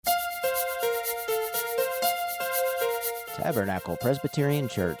Tabernacle Presbyterian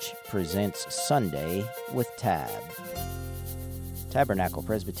Church presents Sunday with Tab. Tabernacle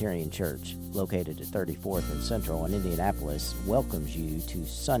Presbyterian Church, located at 34th and Central in Indianapolis, welcomes you to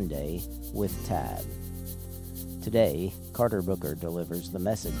Sunday with Tab. Today, Carter Booker delivers the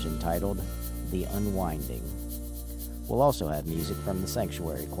message entitled The Unwinding. We'll also have music from the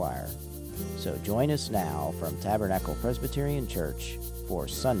Sanctuary Choir. So join us now from Tabernacle Presbyterian Church for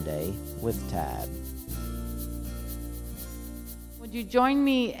Sunday with Tab. Would you join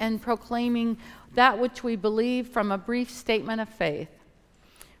me in proclaiming that which we believe from a brief statement of faith?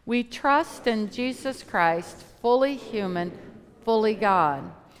 We trust in Jesus Christ, fully human, fully God.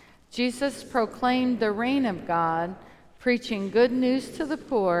 Jesus proclaimed the reign of God, preaching good news to the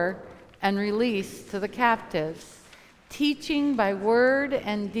poor and release to the captives, teaching by word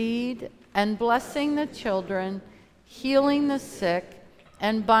and deed, and blessing the children, healing the sick,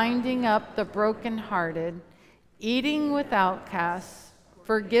 and binding up the brokenhearted, eating with outcasts,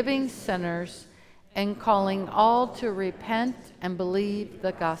 forgiving sinners, and calling all to repent and believe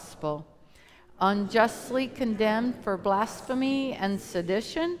the gospel. Unjustly condemned for blasphemy and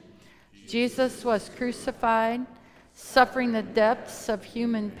sedition, Jesus was crucified, suffering the depths of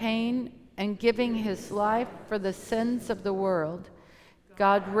human pain and giving his life for the sins of the world.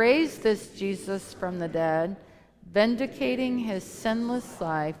 God raised this Jesus from the dead, vindicating his sinless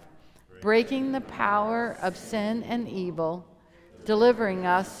life, breaking the power of sin and evil, delivering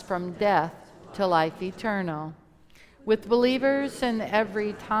us from death to life eternal. With believers in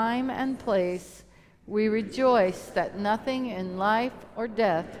every time and place, we rejoice that nothing in life or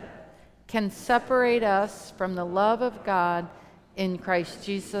death can separate us from the love of God in Christ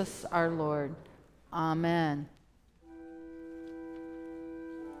Jesus our Lord. Amen.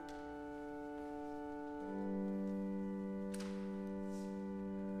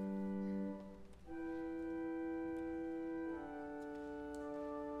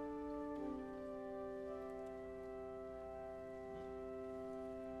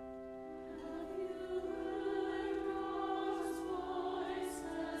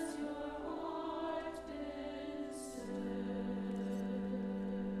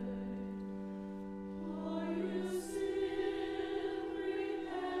 For you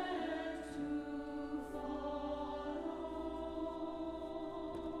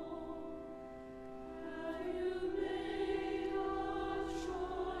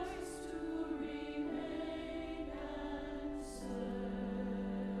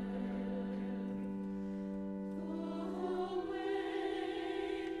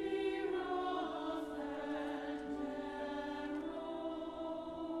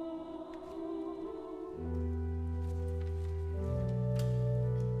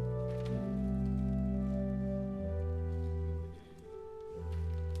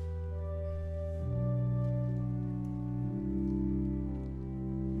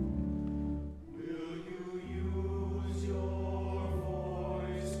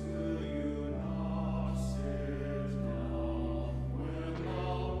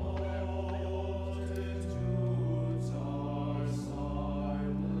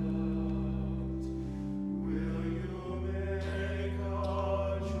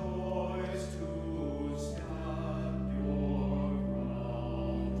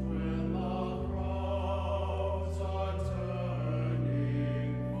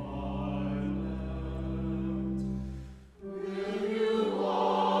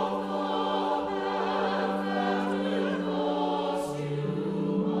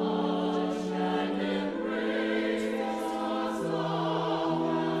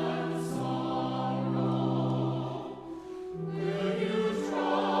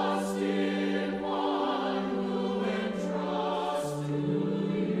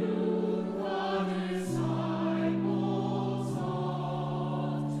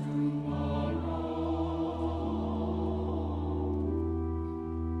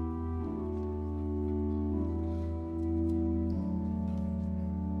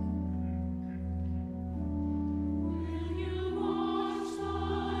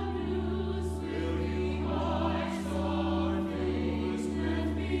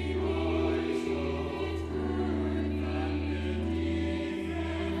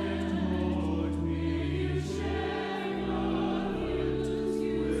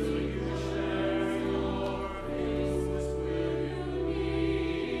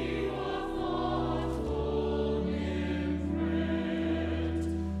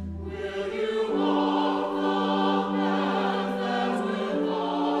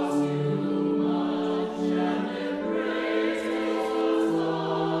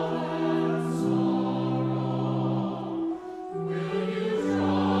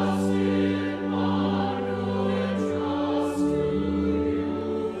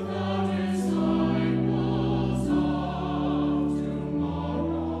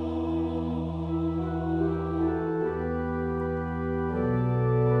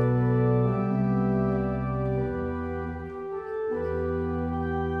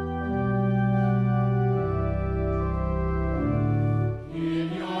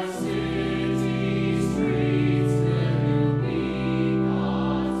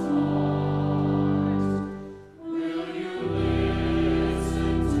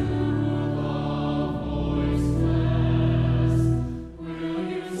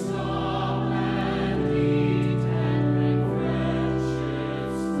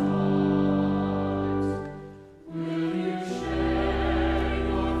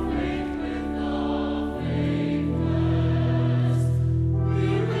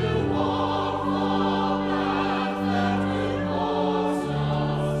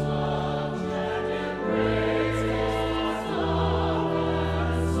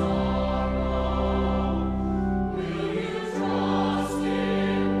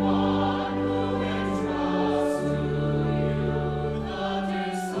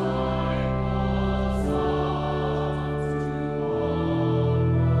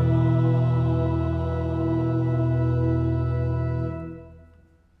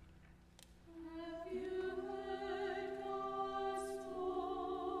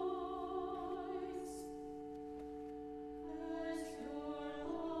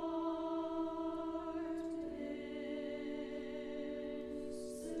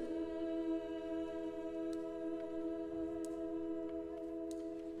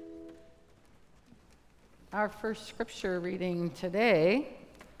Our first scripture reading today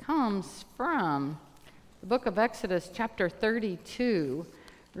comes from the book of Exodus, chapter 32,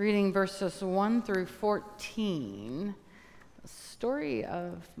 reading verses 1 through 14. A story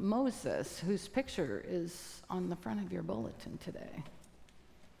of Moses, whose picture is on the front of your bulletin today.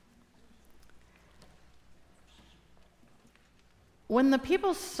 When the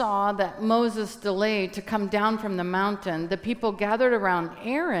people saw that Moses delayed to come down from the mountain, the people gathered around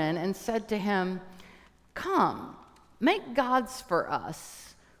Aaron and said to him, "Come, make gods for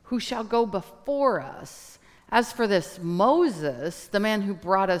us, who shall go before us. As for this Moses, the man who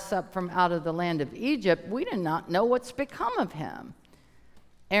brought us up from out of the land of Egypt, we do not know what's become of him."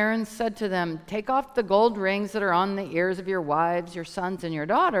 Aaron said to them, "Take off the gold rings that are on the ears of your wives, your sons, and your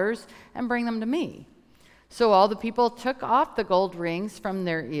daughters, and bring them to me." So all the people took off the gold rings from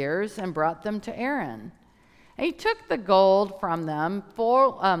their ears and brought them to Aaron. And he took the gold from them,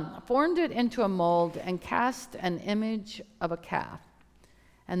 formed it into a mold, and cast an image of a calf.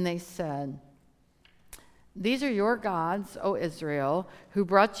 And they said, "These are your gods, O Israel, who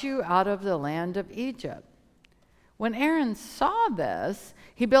brought you out of the land of Egypt." When Aaron saw this,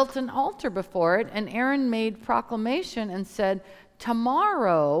 he built an altar before it, and Aaron made proclamation and said,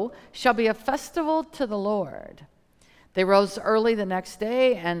 "Tomorrow shall be a festival to the Lord." They rose early the next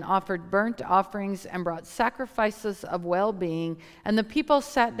day and offered burnt offerings and brought sacrifices of well-being, and the people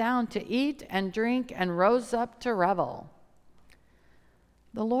sat down to eat and drink and rose up to revel.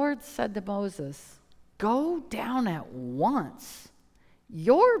 The Lord said to Moses, "Go down at once.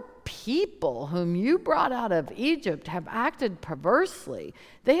 Your people whom you brought out of Egypt have acted perversely.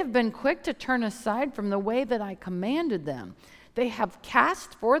 They have been quick to turn aside from the way that I commanded them. They have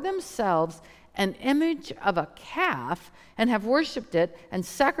cast for themselves an image of a calf and have worshipped it and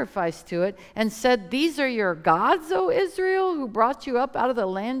sacrificed to it and said, 'These are your gods, O Israel, who brought you up out of the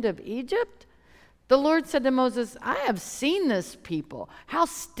land of Egypt?' The Lord said to Moses, 'I have seen this people, how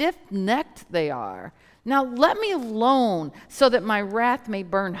stiff-necked they are. Now let me alone so that my wrath may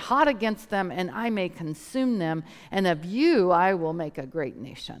burn hot against them and I may consume them, and of you I will make a great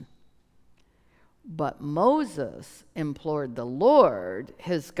nation.' But Moses implored the Lord,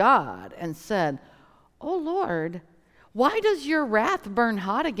 his God, and said, 'O Lord, why does your wrath burn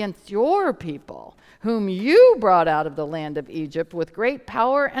hot against your people, whom you brought out of the land of Egypt with great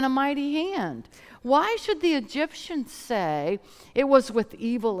power and a mighty hand? Why should the Egyptians say it was with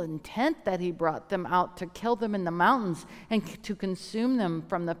evil intent that he brought them out to kill them in the mountains and to consume them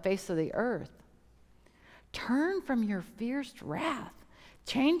from the face of the earth? Turn from your fierce wrath.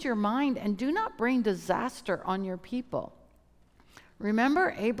 Change your mind and do not bring disaster on your people.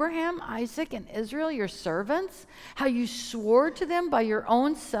 Remember Abraham, Isaac, and Israel, your servants, how you swore to them by your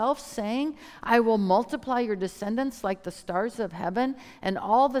own self, saying, 'I will multiply your descendants like the stars of heaven, and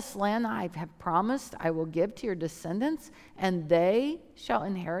all this land I have promised I will give to your descendants, and they shall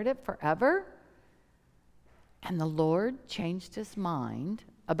inherit it forever.' And the Lord changed his mind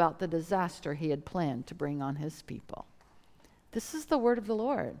about the disaster he had planned to bring on his people." This is the word of the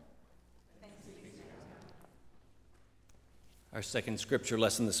Lord. Our second scripture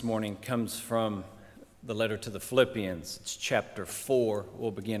lesson this morning comes from the letter to the Philippians. It's chapter 4.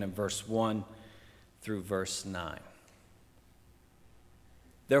 We'll begin in verse 1 through verse 9.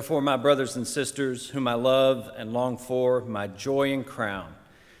 "Therefore, my brothers and sisters, whom I love and long for, my joy and crown,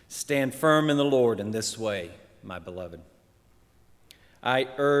 stand firm in the Lord in this way, my beloved. I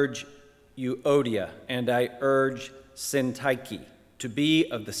urge Euodia and I urge Syntyche to be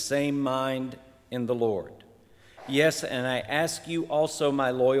of the same mind in the Lord. Yes, and I ask you also,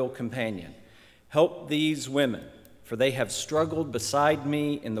 my loyal companion, help these women, for they have struggled beside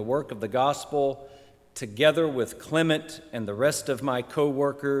me in the work of the gospel, together with Clement and the rest of my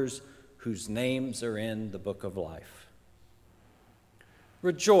co-workers, whose names are in the book of life.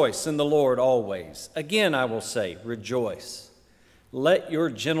 Rejoice in the Lord always. Again, I will say, rejoice. Let your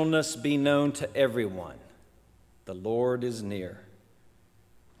gentleness be known to everyone. The Lord is near.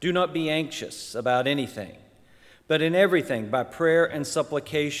 Do not be anxious about anything, but in everything, by prayer and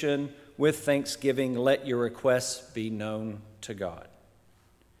supplication, with thanksgiving, let your requests be known to God.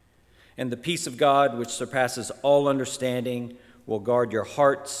 And the peace of God, which surpasses all understanding, will guard your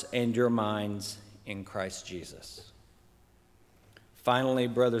hearts and your minds in Christ Jesus. Finally,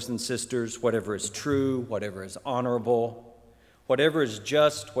 brothers and sisters, whatever is true, whatever is honorable, whatever is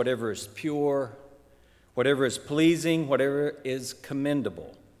just, whatever is pure, whatever is pleasing, whatever is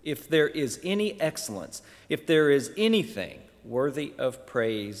commendable, if there is any excellence, if there is anything worthy of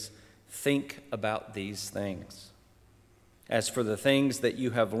praise, think about these things. As for the things that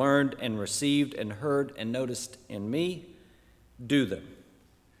you have learned and received and heard and noticed in me, do them,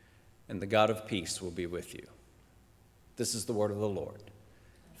 and the God of peace will be with you. This is the word of the Lord.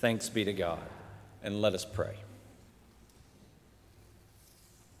 Thanks be to God, and let us pray.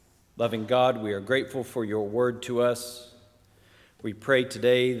 Loving God, we are grateful for your word to us. We pray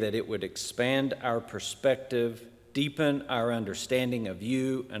today that it would expand our perspective, deepen our understanding of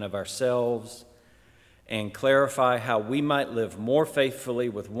you and of ourselves, and clarify how we might live more faithfully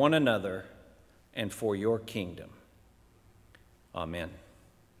with one another and for your kingdom. Amen.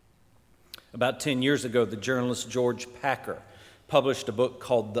 About 10 years ago, the journalist George Packer published a book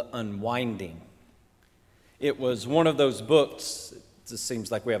called The Unwinding. It was one of those books, it just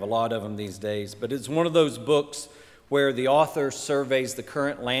seems like we have a lot of them these days, but it's one of those books where the author surveys the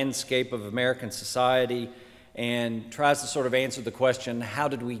current landscape of American society and tries to sort of answer the question, how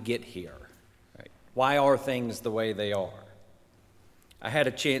did we get here? Right? Why are things the way they are? I had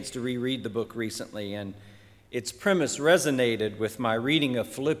a chance to reread the book recently, and its premise resonated with my reading of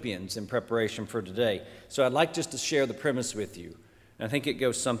Philippians in preparation for today. So I'd like just to share the premise with you. And I think it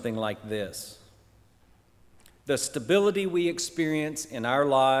goes something like this. The stability we experience in our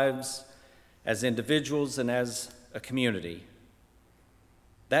lives as individuals and as a community,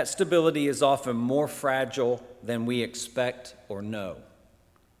 that stability is often more fragile than we expect or know.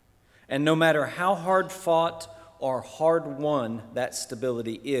 And no matter how hard fought or hard won that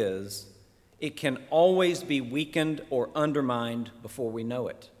stability is, it can always be weakened or undermined before we know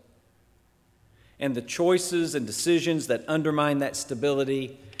it. And the choices and decisions that undermine that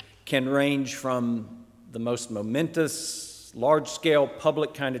stability can range from the most momentous, large-scale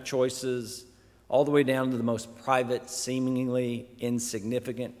public kind of choices all the way down to the most private, seemingly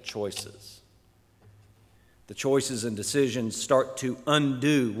insignificant choices. The choices and decisions start to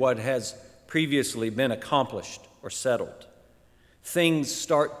undo what has previously been accomplished or settled. Things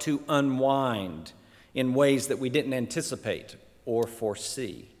start to unwind in ways that we didn't anticipate or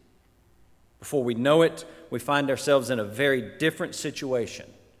foresee. Before we know it, we find ourselves in a very different situation,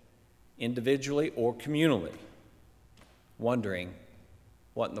 individually or communally, wondering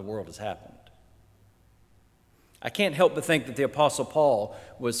what in the world has happened. I can't help but think that the Apostle Paul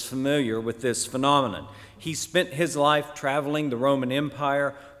was familiar with this phenomenon. He spent his life traveling the Roman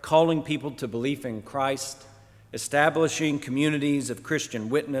Empire, calling people to belief in Christ, establishing communities of Christian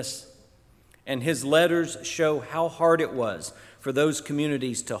witness, and his letters show how hard it was for those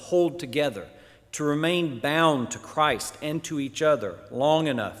communities to hold together, to remain bound to Christ and to each other long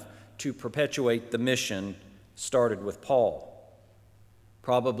enough to perpetuate the mission started with Paul.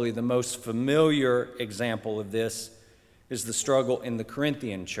 Probably the most familiar example of this is the struggle in the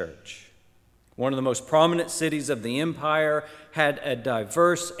Corinthian church. One of the most prominent cities of the empire had a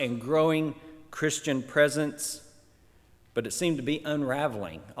diverse and growing Christian presence, but it seemed to be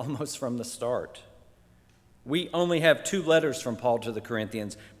unraveling almost from the start. We only have 2 letters from Paul to the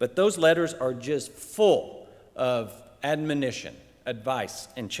Corinthians, but those letters are just full of admonition, advice,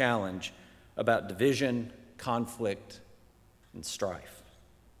 and challenge about division, conflict, and strife.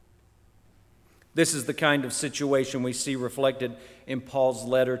 This is the kind of situation we see reflected in Paul's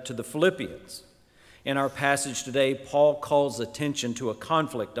letter to the Philippians. In our passage today, Paul calls attention to a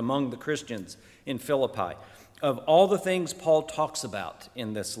conflict among the Christians in Philippi. Of all the things Paul talks about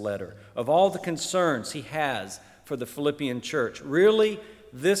in this letter, of all the concerns he has for the Philippian church, really,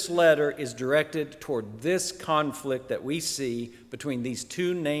 this letter is directed toward this conflict that we see between these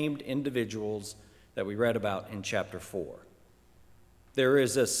 2 named individuals that we read about in chapter 4. There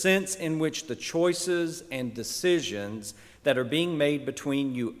is a sense in which the choices and decisions that are being made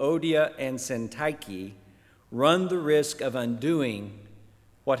between Euodia and Syntyche run the risk of undoing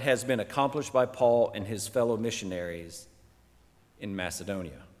what has been accomplished by Paul and his fellow missionaries in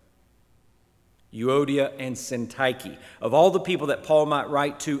Macedonia. Euodia and Syntyche. Of all the people that Paul might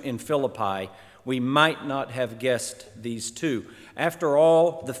write to in Philippi, we might not have guessed these 2. After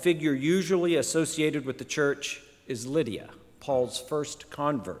all, the figure usually associated with the church is Lydia, Paul's first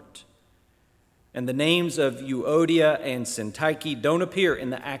convert. And the names of Euodia and Syntyche don't appear in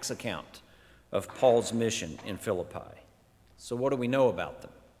the Acts account of Paul's mission in Philippi. So what do we know about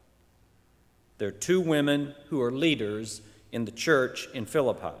them? They're 2 women who are leaders in the church in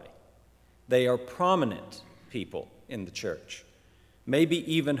Philippi. They are prominent people in the church,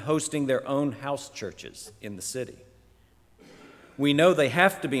 maybe even hosting their own house churches in the city. We know they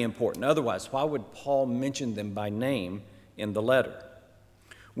have to be important. Otherwise, why would Paul mention them by name in the letter?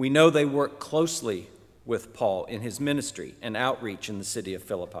 We know they work closely with Paul in his ministry and outreach in the city of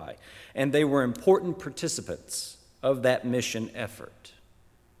Philippi, and they were important participants of that mission effort.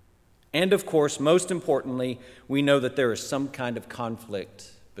 And of course, most importantly, we know that there is some kind of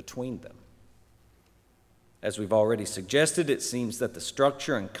conflict between them. As we've already suggested, it seems that the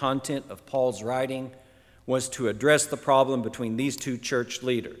structure and content of Paul's writing was to address the problem between these two church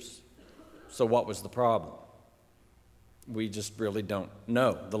leaders. So what was the problem? We just really don't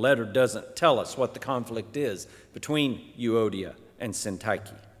know. The letter doesn't tell us what the conflict is between Euodia and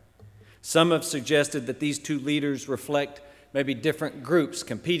Syntyche. Some have suggested that these two leaders reflect maybe different groups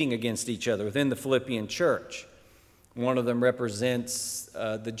competing against each other within the Philippian church. One of them represents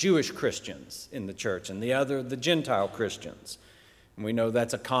the Jewish Christians in the church, and the other the Gentile Christians. And we know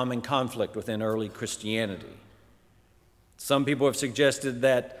that's a common conflict within early Christianity. Some people have suggested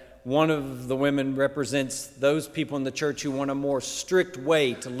that one of the women represents those people in the church who want a more strict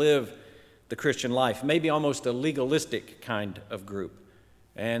way to live the Christian life, maybe almost a legalistic kind of group.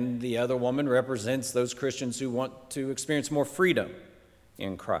 And the other woman represents those Christians who want to experience more freedom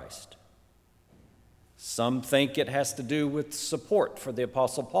in Christ. Some think it has to do with support for the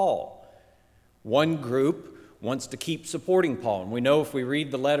Apostle Paul. One group wants to keep supporting Paul. And we know if we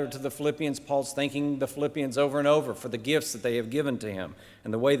read the letter to the Philippians, Paul's thanking the Philippians over and over for the gifts that they have given to him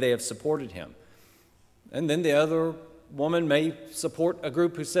and the way they have supported him. And then the other woman may support a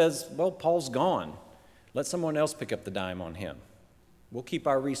group who says, well, Paul's gone. Let someone else pick up the dime on him. We'll keep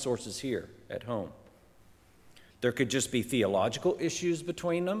our resources here at home. There could just be theological issues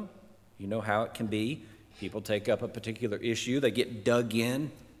between them. You know how it can be. People take up a particular issue. They get dug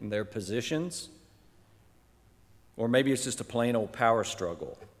in their positions. Or maybe it's just a plain old power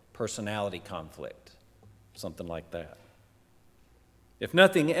struggle, personality conflict, something like that. If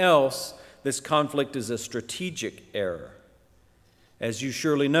nothing else, this conflict is a strategic error. As you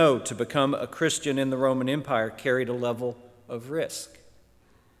surely know, to become a Christian in the Roman Empire carried a level of risk.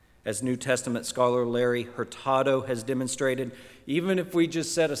 As New Testament scholar Larry Hurtado has demonstrated, even if we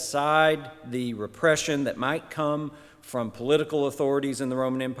just set aside the repression that might come from political authorities in the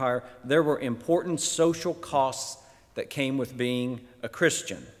Roman Empire, there were important social costs that came with being a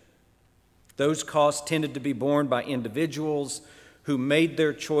Christian. Those costs tended to be borne by individuals who made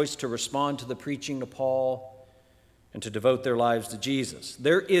their choice to respond to the preaching of Paul and to devote their lives to Jesus.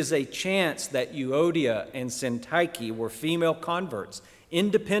 There is a chance that Euodia and Syntyche were female converts,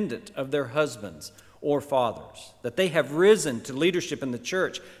 independent of their husbands or fathers, that they have risen to leadership in the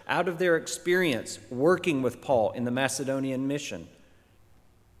church out of their experience working with Paul in the Macedonian mission.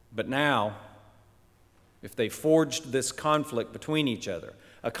 But now, if they forged this conflict between each other,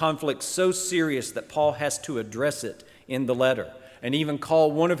 a conflict so serious that Paul has to address it in the letter and even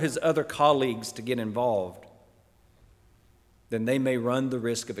call one of his other colleagues to get involved, then they may run the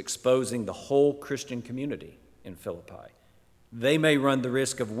risk of exposing the whole Christian community in Philippi. They may run the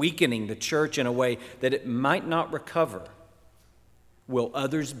risk of weakening the church in a way that it might not recover. Will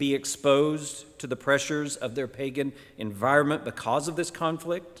others be exposed to the pressures of their pagan environment because of this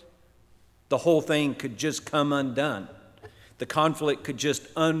conflict? The whole thing could just come undone. The conflict could just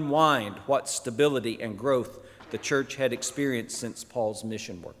unwind what stability and growth the church had experienced since Paul's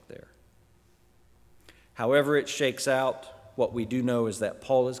mission work there. However it shakes out, what we do know is that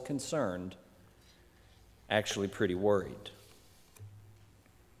Paul is concerned, actually pretty worried.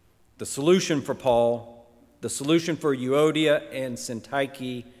 The solution for Paul, the solution for Euodia and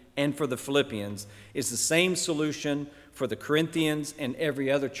Syntyche and for the Philippians is the same solution for the Corinthians and every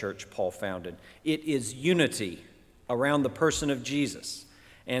other church Paul founded. It is unity around the person of Jesus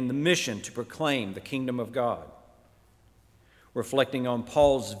and the mission to proclaim the kingdom of God. Reflecting on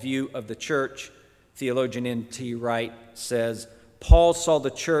Paul's view of the church, theologian N.T. Wright says, Paul saw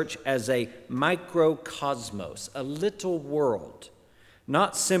the church as a microcosmos, a little world,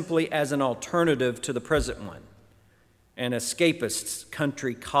 not simply as an alternative to the present one, an escapist's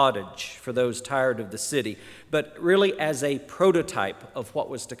country cottage for those tired of the city, but really as a prototype of what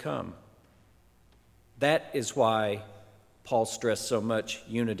was to come. That is why Paul stressed so much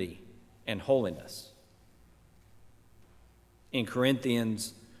unity and holiness. In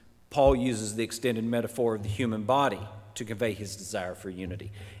Corinthians, Paul uses the extended metaphor of the human body to convey his desire for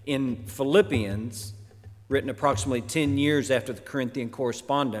unity. In Philippians, written approximately 10 years after the Corinthian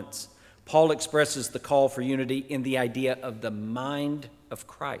correspondence, Paul expresses the call for unity in the idea of the mind of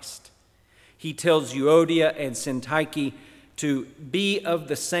Christ. He tells Euodia and Syntyche to be of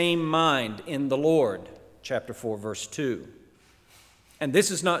the same mind in the Lord, chapter 4, verse 2. And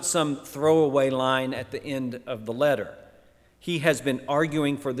this is not some throwaway line at the end of the letter. He has been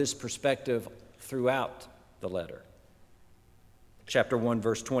arguing for this perspective throughout the letter. Chapter 1,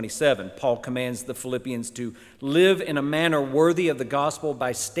 verse 27, Paul commands the Philippians to live in a manner worthy of the gospel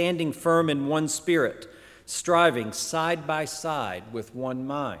by standing firm in one spirit, striving side by side with one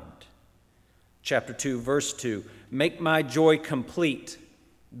mind. Chapter 2, verse 2, make my joy complete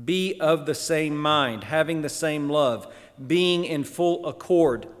Be of the same mind, having the same love, being in full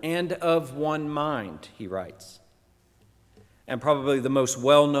accord and of one mind, he writes. And probably the most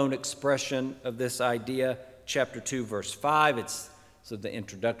well-known expression of this idea, chapter 2, verse 5, it's the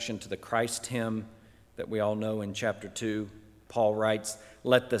introduction to the Christ hymn that we all know in chapter 2. Paul writes,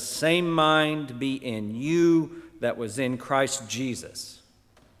 "Let the same mind be in you that was in Christ Jesus."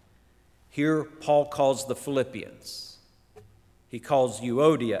 Here Paul calls the Philippians. He calls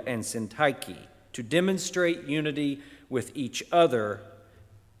Euodia and Syntyche to demonstrate unity with each other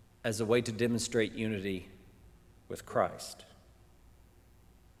as a way to demonstrate unity with Christ.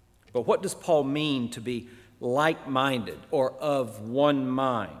 But what does Paul mean to be like-minded or of one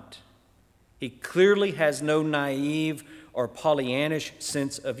mind? He clearly has no naive or Pollyannish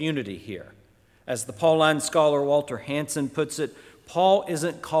sense of unity here. As the Pauline scholar Walter Hansen puts it, Paul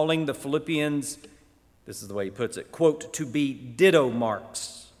isn't calling the Philippians, this is the way he puts it, quote, to be ditto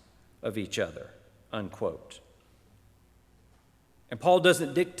marks of each other, unquote. And Paul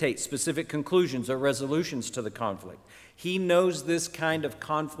doesn't dictate specific conclusions or resolutions to the conflict. He knows this kind of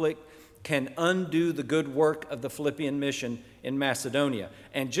conflict can undo the good work of the Philippian mission in Macedonia.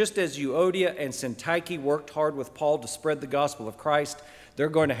 And just as Euodia and Syntyche worked hard with Paul to spread the gospel of Christ, they're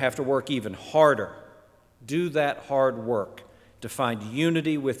going to have to work even harder, do that hard work to find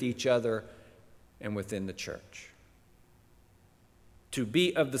unity with each other and within the church. To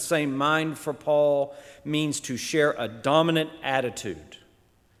be of the same mind for Paul means to share a dominant attitude.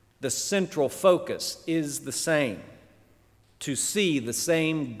 The central focus is the same, to see the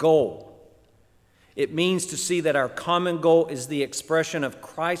same goal. It means to see that our common goal is the expression of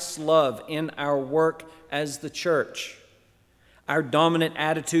Christ's love in our work as the church. Our dominant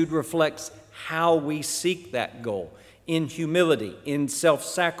attitude reflects how we seek that goal, in humility, in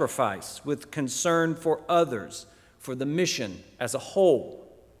self-sacrifice, with concern for others, for the mission as a whole.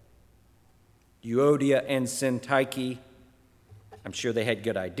 Euodia and Syntyche, I'm sure they had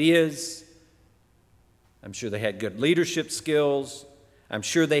good ideas. I'm sure they had good leadership skills. I'm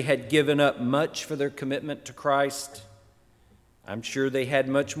sure they had given up much for their commitment to Christ. I'm sure they had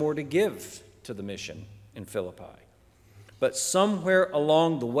much more to give to the mission in Philippi. But somewhere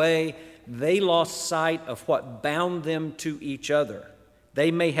along the way, they lost sight of what bound them to each other.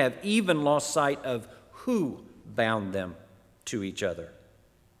 They may have even lost sight of who bound them to each other.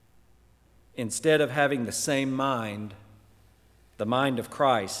 Instead of having the same mind, the mind of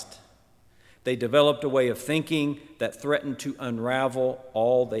Christ, they developed a way of thinking that threatened to unravel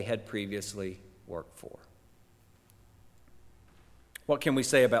all they had previously worked for. What can we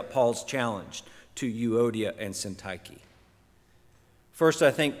say about Paul's challenge to Euodia and Syntyche? First,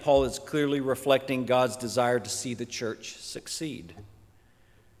 I think Paul is clearly reflecting God's desire to see the church succeed.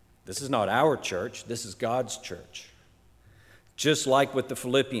 This is not our church, this is God's church. Just like with the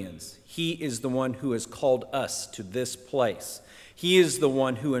Philippians, He is the one who has called us to this place. He is the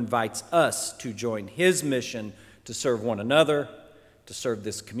one who invites us to join His mission to serve one another, to serve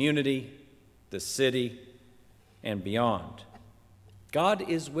this community, this city, and beyond. God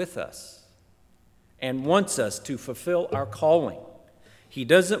is with us and wants us to fulfill our calling. He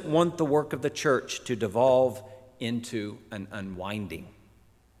doesn't want the work of the church to devolve into an unwinding.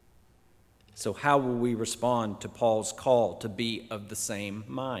 So how will we respond to Paul's call to be of the same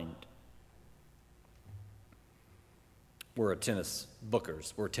mind? We're tennis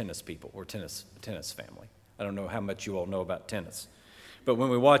bookers. We're tennis people. We're tennis family. I don't know how much you all know about tennis. But when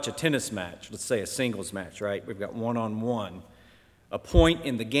we watch a tennis match, let's say a singles match, right? We've got one-on-one. A point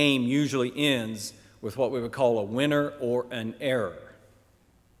in the game usually ends with what we would call a winner or an error.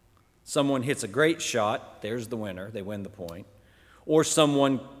 Someone hits a great shot, there's the winner, they win the point. Or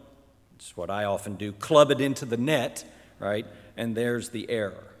someone, it's what I often do, club it into the net, right? And there's the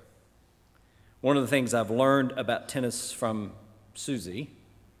error. One of the things I've learned about tennis from Susie,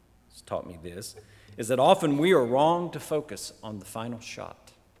 who's taught me this, is that often we are wrong to focus on the final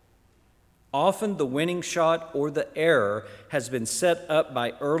shot. Often the winning shot or the error has been set up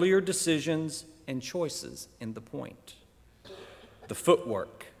by earlier decisions and choices in the point. The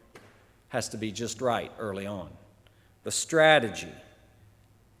footwork has to be just right early on. The strategy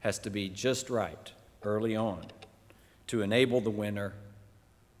has to be just right early on to enable the winner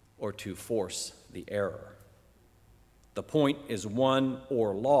or to force the error. The point is won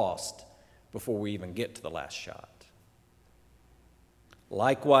or lost before we even get to the last shot.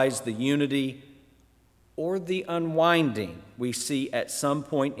 Likewise, the unity or the unwinding we see at some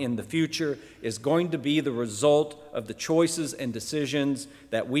point in the future is going to be the result of the choices and decisions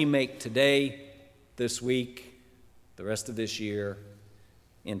that we make today, this week, the rest of this year,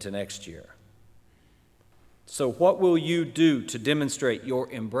 into next year. So what will you do to demonstrate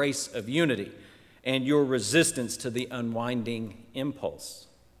your embrace of unity and your resistance to the unwinding impulse?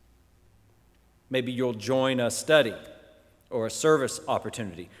 Maybe you'll join a study or a service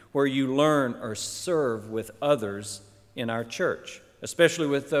opportunity where you learn or serve with others in our church, especially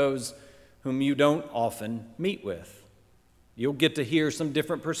with those whom you don't often meet with. You'll get to hear some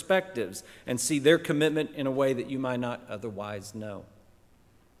different perspectives and see their commitment in a way that you might not otherwise know.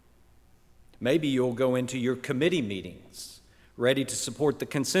 Maybe you'll go into your committee meetings ready to support the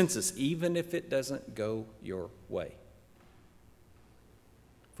consensus, even if it doesn't go your way.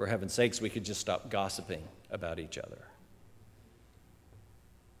 For heaven's sakes, we could just stop gossiping about each other.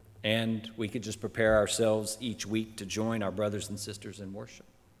 And we could just prepare ourselves each week to join our brothers and sisters in worship.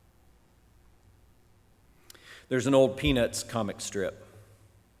 There's an old Peanuts comic strip.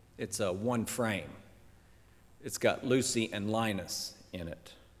 It's a one frame. It's got Lucy and Linus in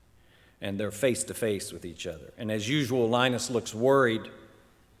it. And they're face to face with each other. And as usual, Linus looks worried.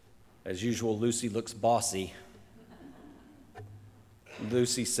 As usual, Lucy looks bossy.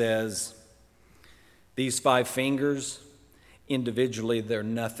 Lucy says, "These 5 fingers, individually, they're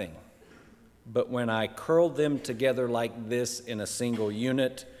nothing. But when I curl them together like this in a single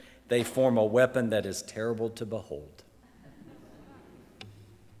unit, they form a weapon that is terrible to behold."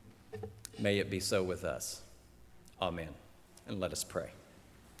 May it be so with us. Amen. And let us pray.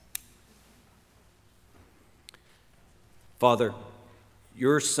 Father,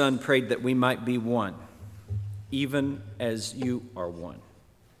 your Son prayed that we might be one, even as you are one.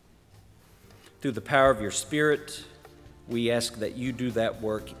 Through the power of your Spirit, we ask that you do that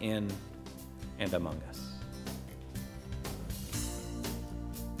work in and among us.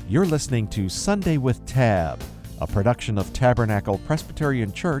 You're listening to Sunday with Tab, a production of Tabernacle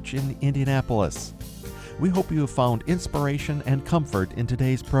Presbyterian Church in Indianapolis. We hope you have found inspiration and comfort in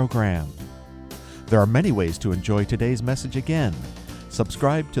today's program. There are many ways to enjoy today's message again.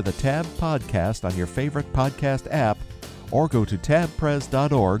 Subscribe to the Tab podcast on your favorite podcast app, or go to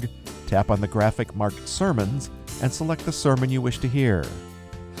tabpres.org, tap on the graphic marked Sermons, and select the sermon you wish to hear.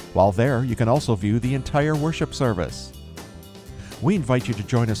 While there, you can also view the entire worship service. We invite you to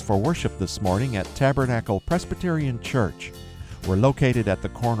join us for worship this morning at Tabernacle Presbyterian Church. We're located at the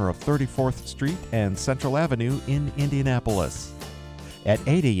corner of 34th Street and Central Avenue in Indianapolis. At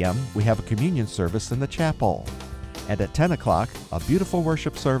 8 a.m., we have a communion service in the chapel. And at 10 o'clock, a beautiful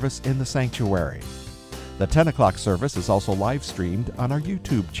worship service in the sanctuary. The 10 o'clock service is also live streamed on our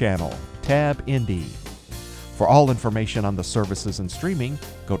YouTube channel, Tab Indy. For all information on the services and streaming,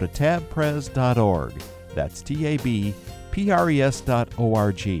 go to tabpres.org. That's tabpres.org.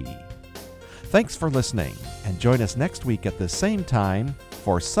 Thanks for listening, and join us next week at the same time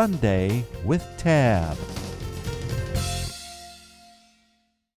for Sunday with Tab.